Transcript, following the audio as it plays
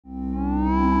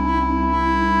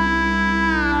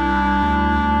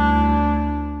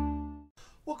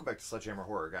back to Sledgehammer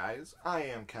Horror, guys. I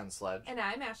am Ken Sledge. And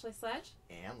I'm Ashley Sledge.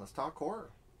 And let's talk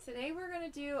horror. Today we're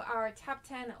going to do our top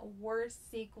 10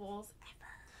 worst sequels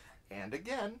ever. And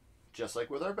again, just like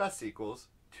with our best sequels,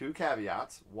 two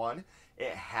caveats. One,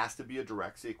 it has to be a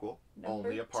direct sequel,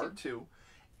 only a part two.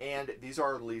 And these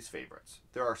are our least favorites.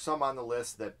 There are some on the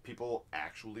list that people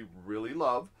actually really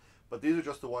love, but these are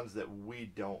just the ones that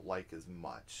we don't like as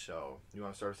much. So, you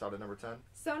want to start us out at number 10?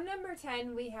 So, number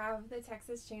 10, we have the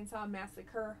Texas Chainsaw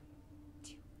Massacre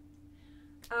 2.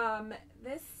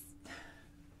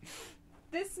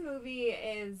 This movie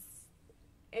is,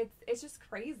 it's just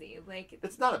crazy. Like,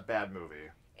 it's not a bad movie.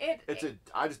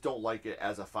 I just don't like it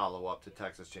as a follow-up to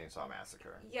Texas Chainsaw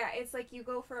Massacre. Yeah, it's like you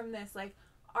go from this, like,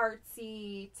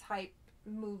 artsy type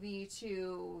movie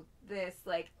to this,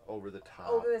 like, over the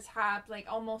top, like,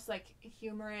 almost, like,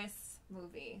 humorous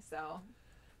movie, so.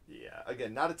 Yeah,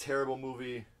 again, not a terrible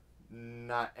movie,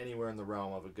 not anywhere in the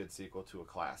realm of a good sequel to a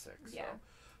classic. Yeah. So,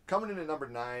 coming in at number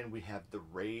 9, we have The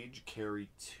Rage Carrie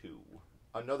 2.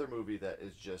 Another movie that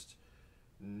is just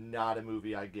not a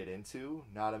movie I get into,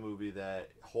 not a movie that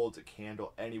holds a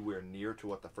candle anywhere near to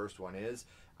what the first one is.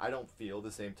 I don't feel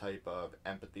the same type of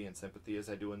empathy and sympathy as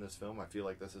I do in this film. I feel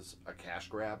like this is a cash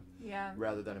grab,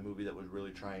 rather than a movie that was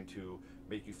really trying to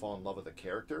make you fall in love with a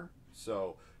character.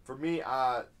 So for me,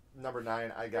 number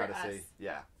 9, I gotta say,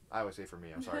 I always say for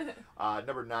me, I'm sorry.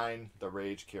 Number 9, The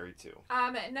Rage Carrie 2.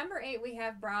 Number 8, we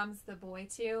have Brahms the Boy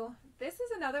 2. This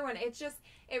is another one.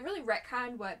 It really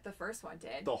retconned what the first one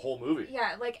did. The whole movie.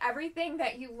 Yeah, like everything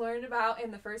that you learned about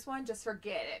in the first one, just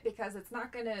forget it because it's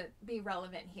not going to be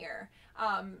relevant here.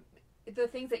 The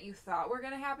things that you thought were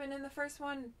going to happen in the first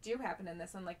one do happen in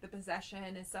this one, like the possession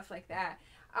and stuff like that.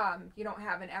 You don't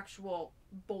have an actual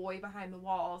boy behind the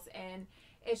walls, and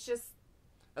it's just...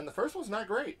 And the first one's not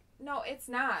great. No, it's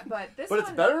not, but this one... But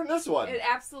it's better than this one. It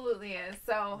absolutely is,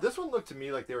 so... This one looked to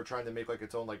me like they were trying to make like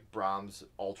its own like Brahms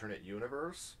alternate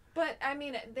universe. But, I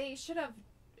mean, they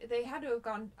had to have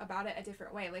gone about it a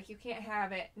different way. Like, you can't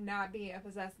have it not be a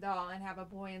possessed doll and have a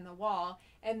boy in the wall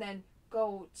and then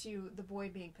go to the boy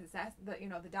being possessed, the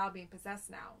doll being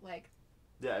possessed now. Like...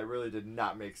 Yeah, it really did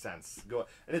not make sense.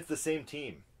 And it's the same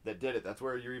team that did it. That's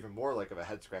where you're even more like of a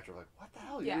head scratcher. Like, what the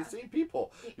hell? You're the same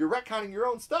people. You're retconning your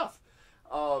own stuff.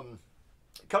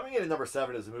 Coming in at number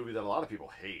 7 is a movie that a lot of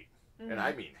people hate. And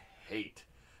I mean hate.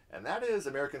 And that is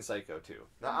American Psycho 2.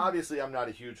 Now, obviously, I'm not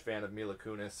a huge fan of Mila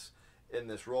Kunis in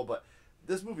this role, but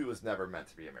this movie was never meant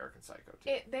to be American Psycho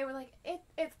 2. They were like,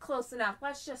 it's close enough.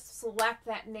 Let's just slap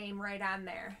that name right on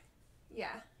there.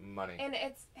 Yeah. Money. And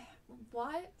it's...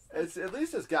 What? At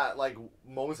least it's got, like,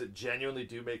 moments that genuinely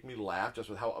do make me laugh just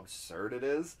with how absurd it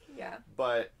is. Yeah.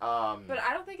 But I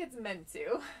don't think it's meant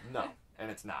to. No, and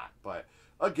it's not. But,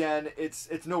 again,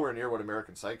 it's nowhere near what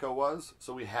American Psycho was,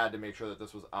 so we had to make sure that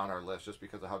this was on our list just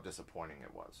because of how disappointing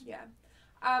it was. Yeah.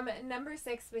 Number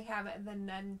 6, we have The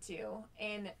Nun 2,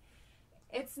 and...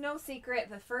 It's no secret.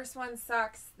 The first one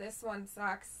sucks. This one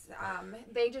sucks.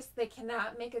 They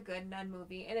cannot make a good nun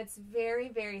movie. And it's very,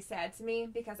 very sad to me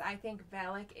because I think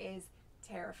Valak is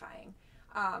terrifying.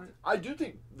 I do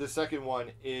think the second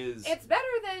one is... It's better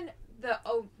than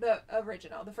the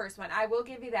original, the first one. I will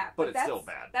give you that. But it's still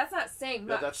bad. That's not saying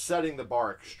much. That's setting the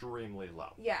bar extremely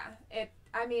low. Yeah.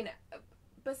 I mean,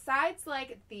 besides,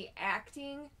 like, the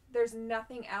acting, there's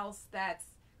nothing else that's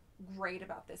great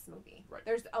about this movie. Right.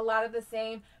 There's a lot of the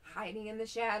same hiding in the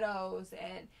shadows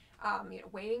and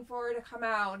waiting for her to come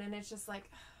out, and it's just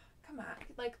like, come on,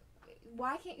 like,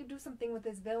 why can't you do something with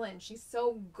this villain? She's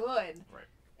so good. Right.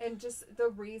 And just the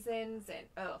reasons and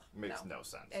makes no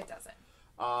sense. It doesn't.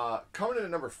 Coming in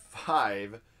at number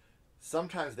 5,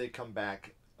 Sometimes They Come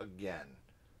Back Again.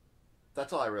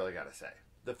 That's all I really gotta say.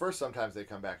 The first Sometimes They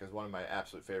Come Back is one of my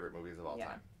absolute favorite movies of all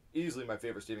time. Easily my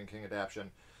favorite Stephen King adaptation.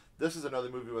 This is another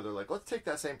movie where they're like, let's take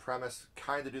that same premise,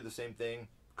 kind of do the same thing,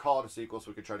 call it a sequel so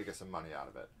we could try to get some money out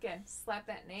of it. Again, slap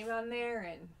that name on there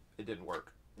and... It didn't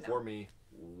work for me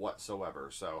whatsoever.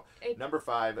 So, number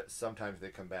 5, Sometimes They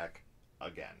Come Back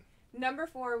Again. Number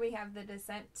 4, we have The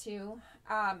Descent 2.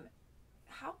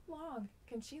 How long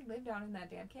can she live down in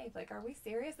that damn cave? Like, are we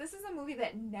serious? This is a movie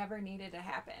that never needed to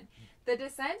happen. The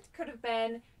Descent could have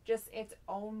been just its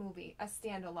own movie, a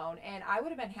standalone, and I would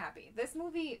have been happy. This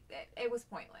movie, it was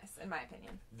pointless, in my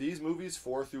opinion. These movies,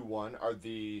 4 through 1, are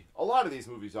a lot of these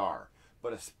movies are,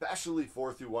 but especially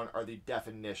 4 through 1 are the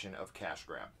definition of cash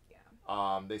grab.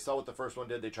 Yeah. They saw what the first one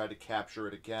did. They tried to capture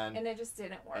it again. And it just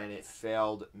didn't work. And it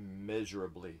failed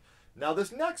miserably. Now,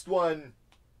 this next one...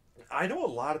 I know a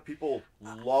lot of people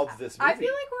love this movie. I feel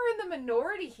like we're in the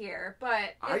minority here,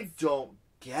 but I don't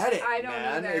get it, I don't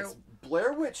man. either. It's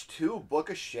Blair Witch 2, Book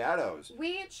of Shadows.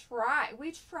 We tried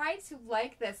to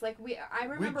like this. Like I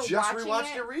remember we just watching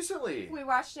rewatched it recently. We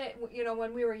watched it, you know,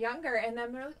 when we were younger, and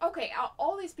then we're like, okay,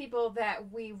 all these people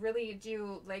that we really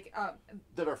do like,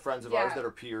 that are friends of ours, that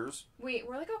are peers. We're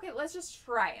like, okay, let's just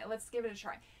try it. Let's give it a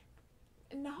try.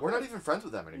 No, we're not even friends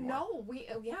with them anymore. No,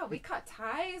 we cut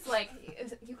ties. Like,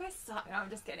 you guys suck. No, I'm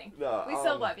just kidding. No, we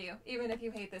still love you, even if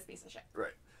you hate this piece of shit.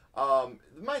 Right.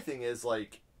 My thing is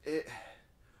like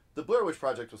the Blair Witch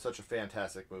Project was such a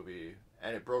fantastic movie,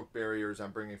 and it broke barriers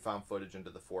on bringing found footage into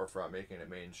the forefront, making it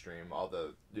mainstream. All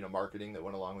the marketing that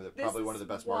went along with it. Probably one of the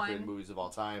best marketed movies of all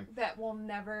time. That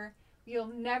you'll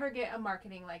never get a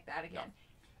marketing like that again.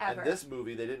 No. Ever. And this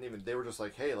movie, they were just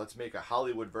like, hey, let's make a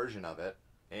Hollywood version of it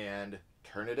and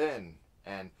turn it in.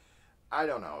 And I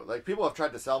don't know, like, people have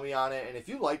tried to sell me on it, and if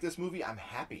you like this movie, I'm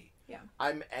happy. Yeah.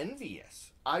 I'm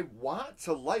envious. I want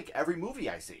to like every movie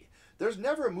I see. There's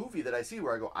never a movie that I see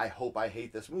where I go, I hope I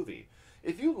hate this movie.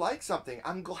 If you like something,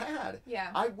 I'm glad.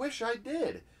 Yeah. I wish I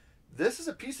did. This is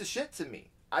a piece of shit to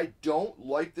me. I don't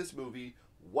like this movie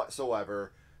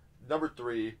whatsoever. Number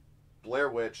 3, Blair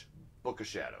Witch, Book of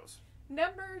Shadows.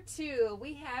 Number 2,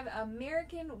 we have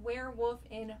American Werewolf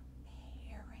in Paris.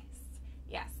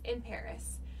 Yes, in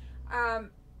Paris. I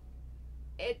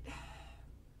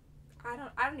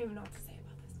don't even know what to say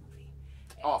about this movie.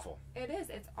 Awful. It is.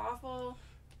 It's awful.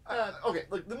 Okay,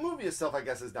 like, the movie itself, I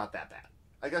guess, is not that bad.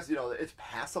 I guess, it's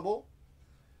passable.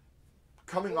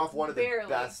 Coming off one of the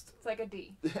best... It's like a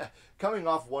D. Coming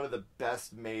off one of the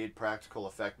best made practical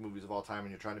effect movies of all time, and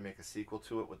you're trying to make a sequel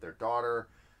to it with their daughter,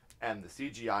 and the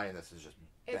CGI in this is just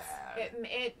bad.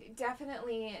 It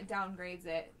definitely downgrades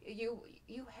it. You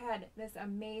had this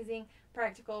amazing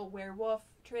practical werewolf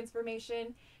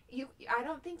transformation. I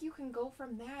don't think you can go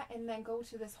from that and then go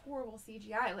to this horrible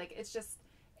CGI. Like, it's just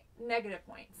negative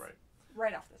points.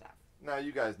 Right off the top. Now,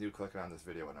 you guys knew clicking on this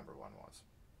video what number 1 was.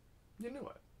 You knew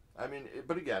it. I mean,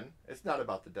 but again, it's not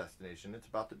about the destination, it's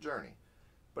about the journey.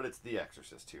 But it's The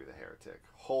Exorcist 2, The Heretic.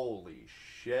 Holy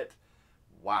shit.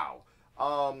 Wow.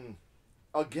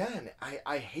 Again,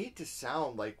 I hate to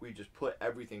sound like we just put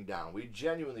everything down. We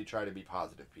genuinely try to be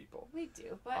positive people. We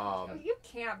do, but you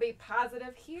can't be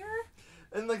positive here.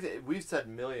 And like we've said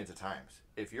millions of times,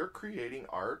 if you're creating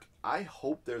art, I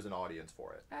hope there's an audience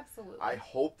for it. Absolutely. I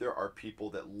hope there are people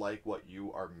that like what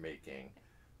you are making.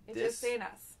 It just ain't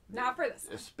us. Not for this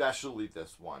one. Especially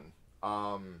this one.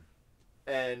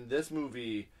 And this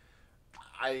movie,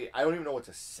 I don't even know what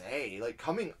to say. Like,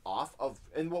 coming off of...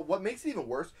 And what makes it even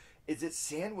worse is it's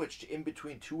sandwiched in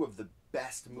between 2 of the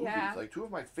best movies. Yeah. Like, 2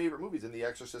 of my favorite movies, in The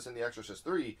Exorcist and The Exorcist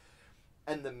 3.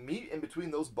 And the meat in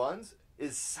between those buns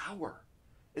is sour.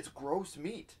 It's gross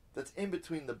meat that's in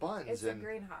between the buns. It's a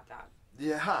green hot dog.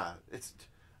 Yeah.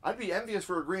 I'd be envious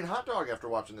for a green hot dog after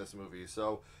watching this movie.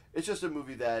 So, it's just a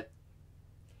movie that...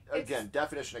 Again,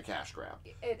 definition of cash grab.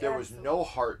 There was no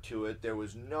heart to it. There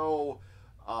was no...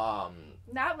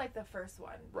 Not like the first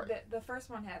one. Right. The first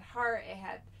one had heart. It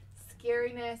had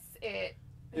scariness.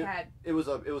 It was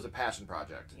a passion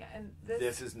project. Yeah, and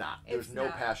this is not. There's no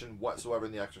passion whatsoever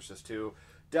in The Exorcist 2.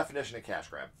 Definition of cash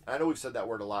grab. I know we've said that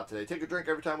word a lot today. Take a drink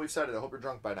every time we've said it. I hope you're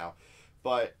drunk by now.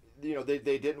 But, they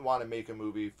didn't want to make a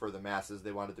movie for the masses.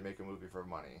 They wanted to make a movie for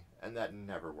money. And that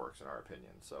never works in our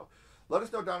opinion. So... let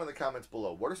us know down in the comments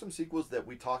below. What are some sequels that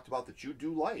we talked about that you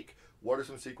do like? What are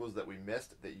some sequels that we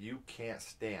missed that you can't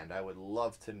stand? I would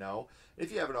love to know. If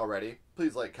you haven't already,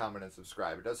 please like, comment, and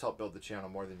subscribe. It does help build the channel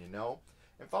more than you know.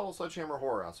 And follow Sledgehammer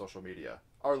Horror on social media.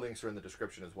 Our links are in the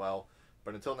description as well.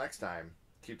 But until next time,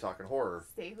 keep talking horror.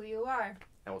 Stay who you are.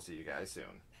 And we'll see you guys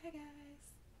soon. Bye, guys.